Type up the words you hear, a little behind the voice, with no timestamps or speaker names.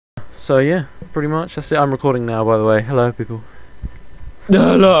So yeah, pretty much that's it. I'm recording now, by the way. Hello, people.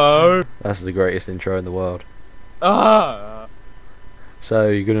 Hello. That's the greatest intro in the world. Ah. So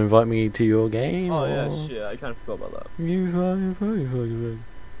you gonna invite me to your game? Oh or? yeah, shit. I kind of forgot about that. You fucking.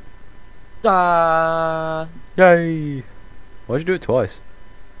 Yay! Why'd you do it twice?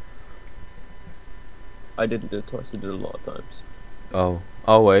 I didn't do it twice. I did it a lot of times. Oh.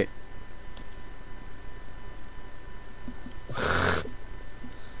 Oh wait.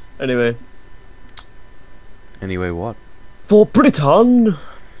 Anyway. Anyway, what? For Britain.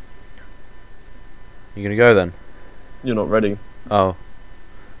 You gonna go then? You're not ready. Oh.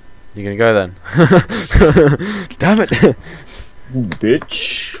 You gonna go then? Damn it!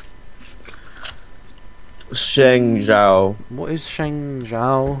 Bitch. Shengzhou. What is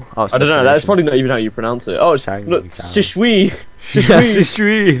Shengzhou? Oh, it's I don't know. That's destination. probably not even how you pronounce it. Oh, it's look, Shangzhou. Shishui. Yes, it's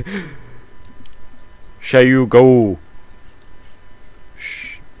true. Shall you go?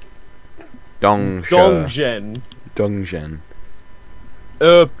 Dongzhen. Dongzhen.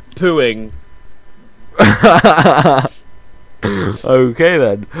 Pooing. Okay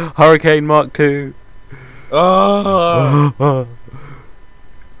then. Hurricane Mark 2. Ah.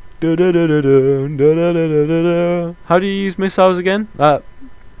 How do you use missiles again?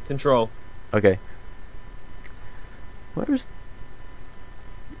 Control. Okay. Where is...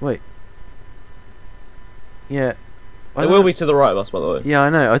 Wait. Yeah. It will be to the right of us, by the way. Yeah, I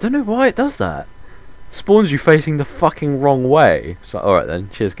know. I don't know why it does that. Spawns you facing the fucking wrong way. So, alright then.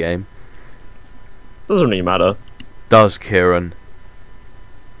 Cheers, game. Doesn't really matter. Does, Kieran.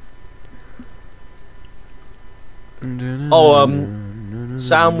 Oh,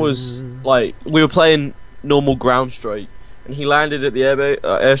 Sam was like, we were playing normal ground strike, and he landed at the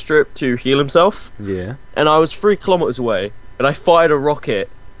airstrip to heal himself. Yeah. And I was 3 kilometers away, and I fired a rocket,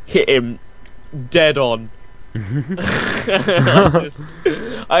 hit him, dead on.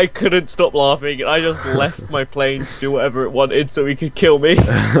 I couldn't stop laughing, and I just left my plane to do whatever it wanted so he could kill me.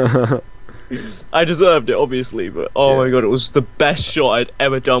 I deserved it, obviously, but oh my god, it was the best shot I'd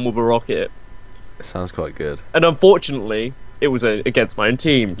ever done with a rocket. It sounds quite good. And unfortunately, it was against my own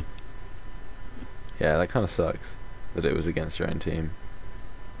team. Yeah, that kind of sucks that it was against your own team.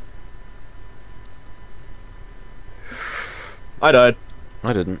 I died.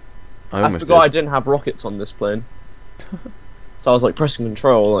 I didn't. I almost forgot did. I didn't have rockets on this plane. So I was like pressing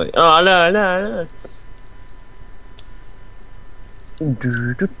control, like, oh no.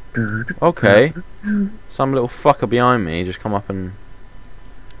 Okay. Some little fucker behind me just come up and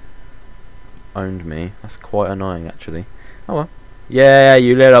owned me. That's quite annoying, actually. Oh well. Yeah,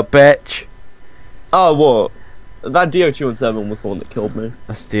 you little bitch. Oh, what? That DO217 was the one that killed me.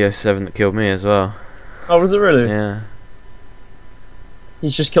 That's DO7 that killed me as well. Oh, was it really? Yeah.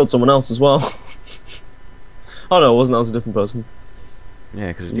 He's just killed someone else as well. Oh no, it wasn't. That was a different person. Yeah,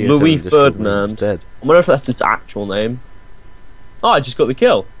 because DO7 Louis just killed me and Ferdinand. was dead. I wonder if that's its actual name. Oh, I just got the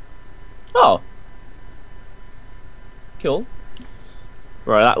kill. Oh. Kill.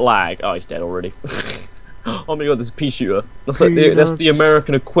 Right, that lag. Oh, he's dead already. Oh my god, there's a pea shooter. That's like that's the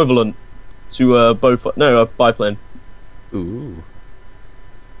American equivalent to biplane. Ooh.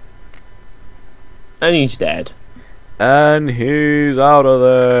 And he's dead. And he's out of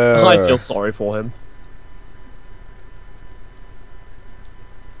there. I feel sorry for him.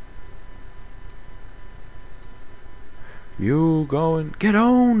 You going? Get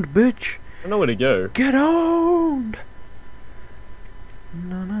owned, bitch. I know where to go. Get owned.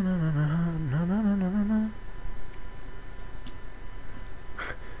 No, no, no, no, no, no, no, no, no. I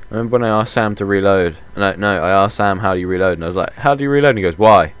remember when I asked Sam to reload. No, I asked Sam how do you reload, and I was like, how do you reload? And he goes,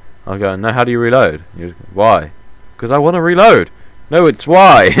 why? I was going, no, how do you reload? He goes, why? Because I want to reload. No, it's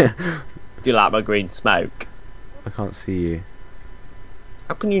why. Do you like my green smoke? I can't see you.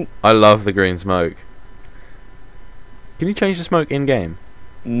 How can you? I love the green smoke. Can you change the smoke in game?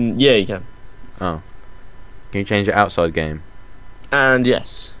 Yeah, you can. Oh. Can you change it outside game? And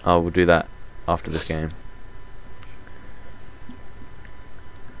yes. Oh, we'll do that after this game.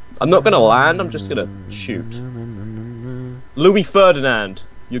 I'm not gonna land. I'm just gonna shoot. Louis Ferdinand,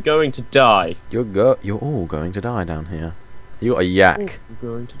 you're going to die. You're all going to die down here. You got a yak.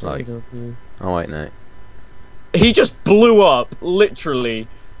 You're going to die Like- down here. Oh wait, no. He just blew up, literally.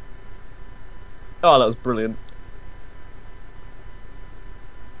 Oh, that was brilliant.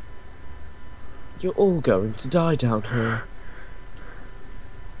 You're all going to die down here.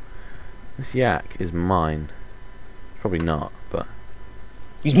 This yak is mine. Probably not, but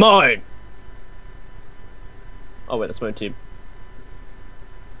He's mine! Oh wait, that's my own team.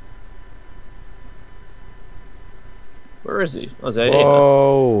 Where is he? Oh, is he here?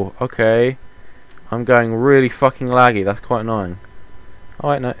 whoa. Okay. I'm going really fucking laggy. That's quite annoying. Oh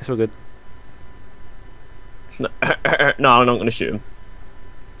wait, no, it's all good. No, no, I'm not going to shoot him.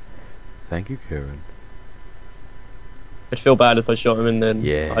 Thank you, Kieran. I'd feel bad if I shot him and then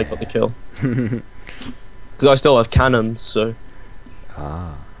Yeah. I got the kill. Because I still have cannons, so...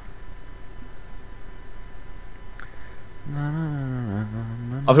 Ah.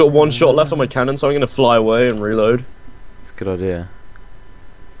 I've got one shot left on my cannon, so I'm going to fly away and reload. It's a good idea.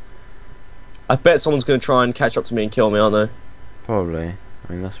 I bet someone's going to try and catch up to me and kill me, aren't they? Probably.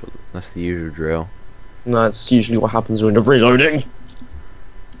 I mean, that's the usual drill. No, that's usually what happens when you're reloading.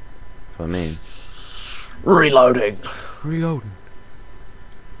 That's what I mean. Reloading. Reloading.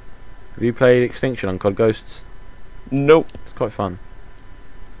 Have you played Extinction on COD Ghosts? Nope. It's quite fun.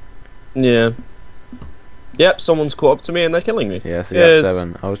 Yeah. Yep, someone's caught up to me and they're killing me. Yeah, it's the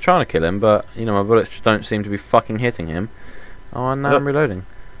Yak-7. I was trying to kill him, but, you know, my bullets just don't seem to be fucking hitting him. Oh, and now I'm reloading.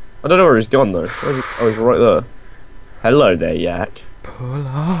 I don't know where he's gone, though. Oh, he's right there. Hello there, Yak. Pull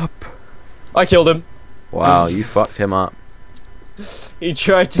up. I killed him. Wow, you fucked him up. He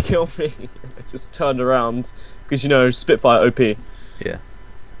tried to kill me. I just turned around. Because, you know, Spitfire OP. Yeah.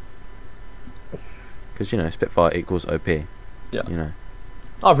 Because, you know, Spitfire equals OP. Yeah. You know.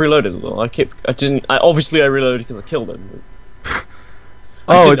 I've reloaded a little. Obviously I reloaded because I killed him.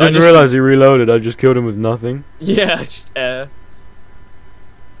 I didn't realise he reloaded. I just killed him with nothing. Yeah, just air.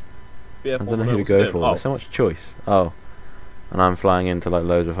 I don't know who to go for. There's so much choice. Oh. And I'm flying into like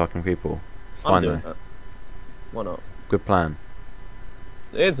loads of fucking people. It's fine though. That. Why not? Good plan.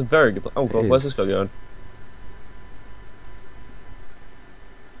 It's a very good plan. Oh god, where's this guy going?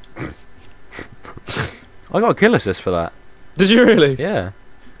 I got a kill assist for that. Did you really? Yeah.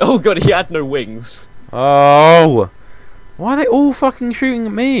 Oh god, he had no wings. Oh! Why are they all fucking shooting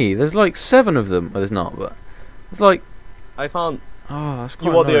at me? There's like 7 of them. Well, there's not, but it's like... I can't... Oh, that's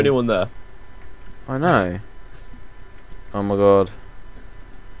quite You are the only one there. I know. Oh my god.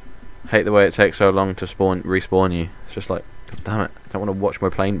 Hate the way it takes so long to respawn you. It's just like, god damn it, I don't want to watch my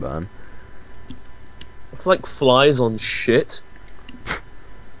plane burn. It's like flies on shit.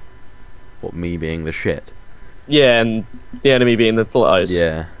 What, me being the shit? Yeah, and the enemy being the flies.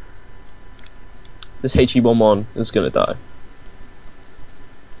 Yeah. This HE-11 is gonna die.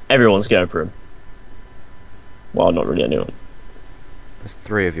 Everyone's going for him. Well, not really anyone. There's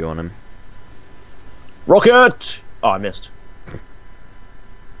 3 of you on him. Rocket! Oh, I missed.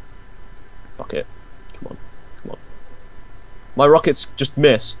 Fuck it. Come on. Come on. My rockets just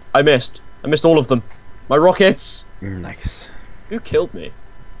missed. I missed. I missed all of them. My rockets! Nice. Who killed me?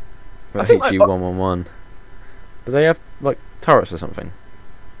 I think HE-111. Do they have, like, turrets or something?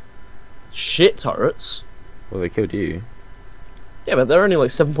 Shit turrets? Well, they killed you. Yeah, but they're only like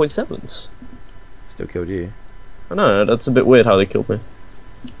 7.7s. Still killed you. I know, that's a bit weird how they killed me.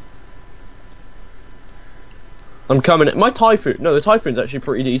 I'm coming in. My Typhoon. No, the Typhoon's actually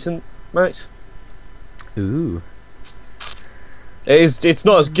pretty decent, Max. Ooh. It's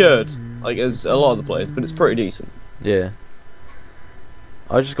not as good like as a lot of the planes, but it's pretty decent. Yeah.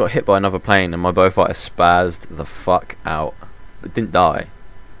 I just got hit by another plane and my bowfighter spazzed the fuck out. But didn't die.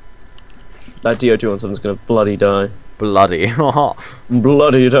 That DO-217's gonna bloody die. Bloody.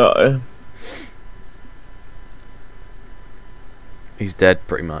 Bloody die. He's dead,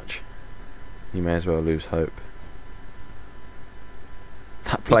 pretty much. You may as well lose hope.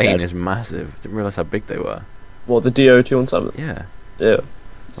 That plane is massive. Didn't realise how big they were. What, the DO-217? Yeah. Yeah.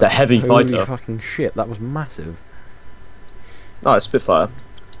 It's a heavy fighter. Holy fucking shit, that was massive. No, it's Spitfire.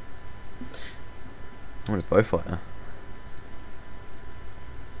 I want a bowfighter.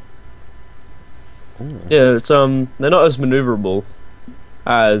 Ooh. Yeah, it's they're not as maneuverable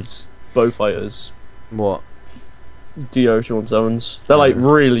as bowfighters. What? DO-217s. They're like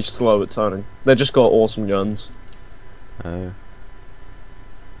really slow at turning. They just got awesome guns. Oh.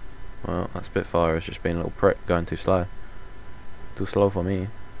 Well, that Spitfire is just being a little prick, going too slow. Too slow for me.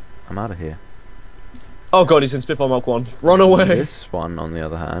 I'm out of here. Oh god, he's in Spitfire Mark 1. Run away! This one, on the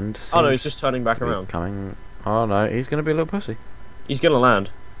other hand... Oh no, he's just turning back around. Coming... Oh no, he's going to be a little pussy. He's gonna land.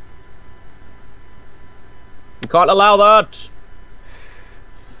 You can't allow that!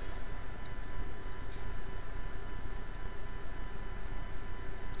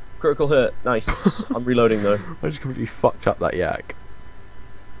 Critical hit. Nice. I'm reloading though. I just completely fucked up that yak.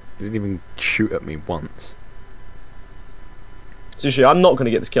 He didn't even shoot at me once. Seriously, I'm not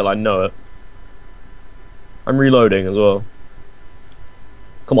gonna get this kill, I know it. I'm reloading as well.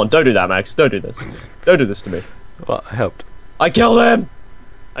 Come on, don't do that, Max. Don't do this. Don't do this to me. Well, I helped. I killed him!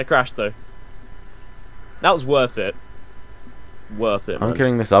 I crashed though. That was worth it. Worth it, man. I'm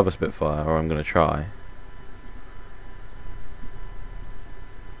killing this other Spitfire, or I'm going to try.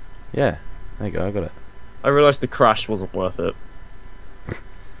 Yeah, there you go, I got it. I realised the crash wasn't worth it.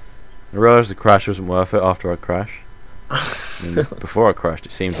 I realised the crash wasn't worth it after I crashed. I mean, before I crashed,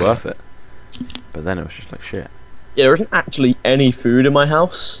 it seemed worth it. But then it was just like shit. Yeah, there isn't actually any food in my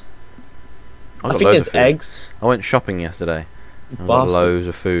house. I think there's eggs. I went shopping yesterday. I got loads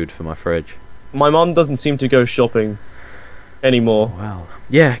of food for my fridge. My mum doesn't seem to go shopping anymore. Oh, wow.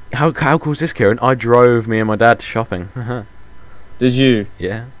 Yeah, how cool is this, Kieran? I drove me and my dad to shopping. Did you?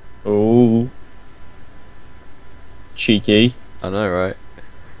 Yeah. Oh. Cheeky. I know, right?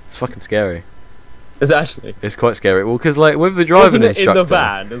 It's fucking scary. Is it actually? It's quite scary. Well, because like with the driving instructor. In the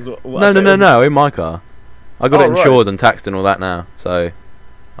van as well? No, in my car. I got it insured and taxed and all that now, so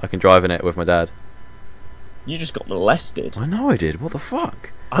I can drive in it with my dad. You just got molested. I know I did. What the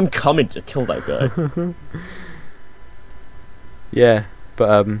fuck? I'm coming to kill that guy. Yeah,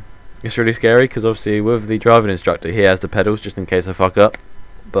 but it's really scary because obviously with the driving instructor he has the pedals just in case I fuck up,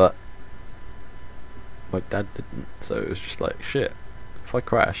 but my dad didn't, so it was just like shit. If I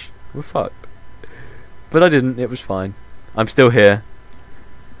crash, we're fucked. But I didn't. It was fine. I'm still here,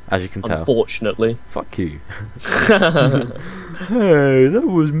 as you can tell. Unfortunately. Fuck you. Hey, that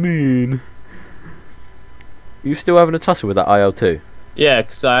was mean. You still having a tussle with that IL-2? Yeah,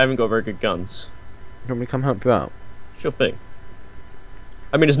 because I haven't got very good guns. You want me to come help you out? Sure thing.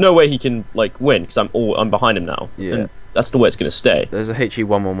 I mean, there's no way he can like win because I'm behind him now. Yeah. And that's the way it's gonna stay. There's a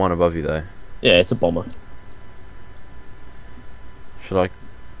HE-111 above you though. Yeah, it's a bomber. Should I like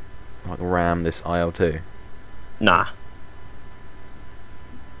ram this IL-2? Nah.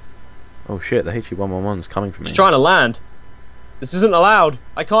 Oh shit! The HE-111's coming for me. He's trying to land. This isn't allowed.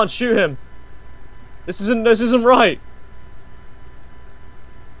 I can't shoot him. This isn't right.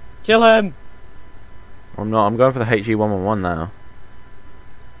 Kill him. I'm not. I'm going for the HE-111 now.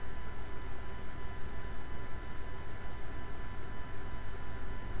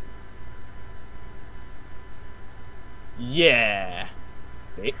 Yeah,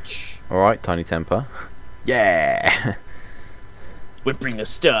 bitch. Alright, tiny temper. Yeah! We bring the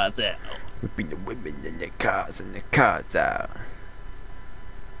stars out. We bring the women and the cars out.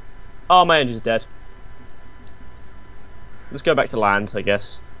 Oh, my engine's dead. Let's go back to land, I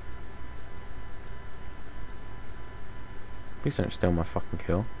guess. Please don't steal my fucking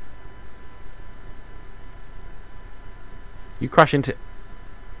kill. You crash into...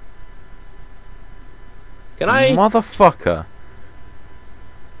 Can I... Motherfucker!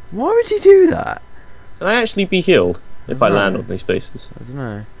 Why would you do that? Can I actually be healed if I land on these bases? I don't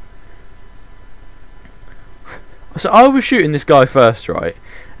know. So I was shooting this guy first, right?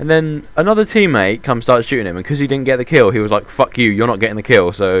 And then another teammate started shooting him, and because he didn't get the kill, he was like, fuck you, you're not getting the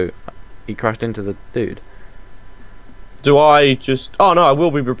kill, so he crashed into the dude. Do I just... Oh no, I will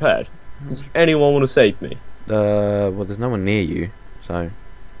be prepared. Does anyone want to save me? Well, there's no one near you, so...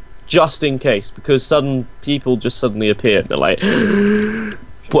 Just in case, because people just suddenly appear. They're like...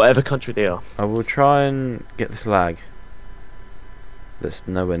 whatever country they are. I will try and get this lag. There's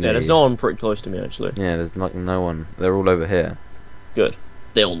nowhere near. Yeah, there's no one pretty close to me, actually. Yeah, there's like no one. They're all over here. Good.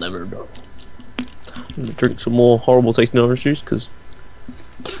 They'll never know. I'm gonna drink some more horrible tasting orange juice, because...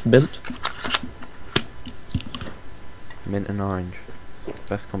 mint. Mint and orange.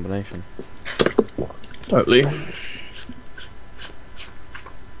 Best combination. Totally.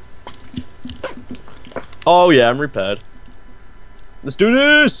 Oh yeah, I'm repaired. Let's do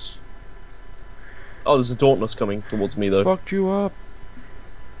this! Oh, there's a Dauntless coming towards me, though. Fucked you up.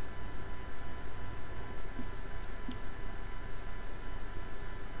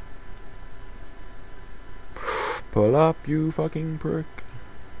 Pull up, you fucking prick.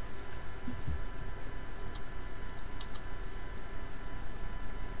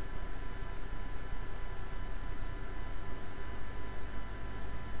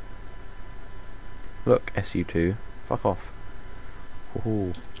 Look, SU2. Fuck off.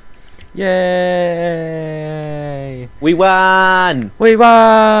 Ooh. Yay! We won! We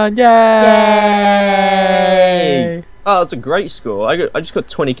won! Yay! Yay! Oh, that's a great score. I just got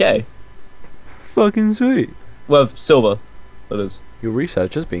 20k. Fucking sweet. Well, silver, that is. Your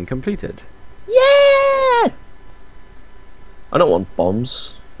research has been completed. Yeah! I don't want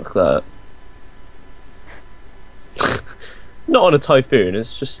bombs. Fuck that. Not on a Typhoon.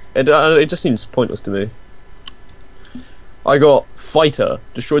 It's just it just seems pointless to me. I got Fighter,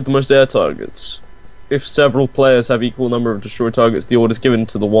 destroyed the most air targets. If several players have equal number of destroyed targets, the order is given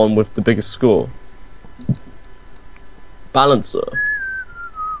to the one with the biggest score. Balancer.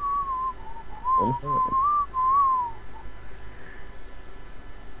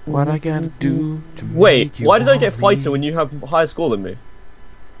 What I gotta do to Wait, make you why did I get want Fighter me? when you have higher score than me?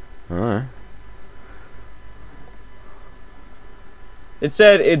 Alright. It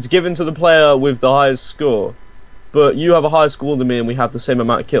said it's given to the player with the highest score, but you have a higher score than me and we have the same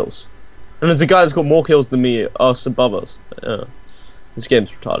amount of kills. And there's a guy that's got more kills than me, us above us. Yeah. This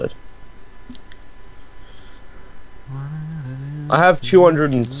game's retarded. I have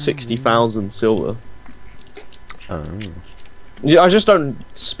 260,000 silver. Oh. Yeah, I just don't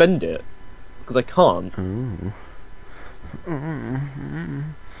spend it because I can't.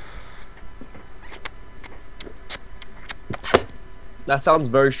 That sounds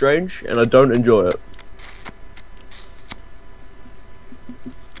very strange, and I don't enjoy it.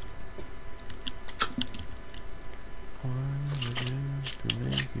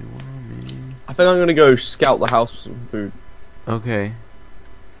 I think I'm gonna go scout the house for some food. Okay.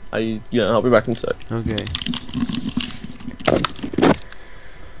 Yeah, I'll be back in a sec. Okay.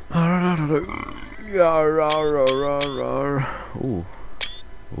 Ooh.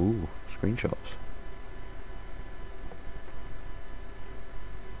 Ooh. Screenshots.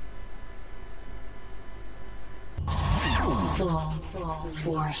 Full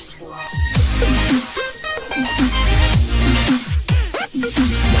force.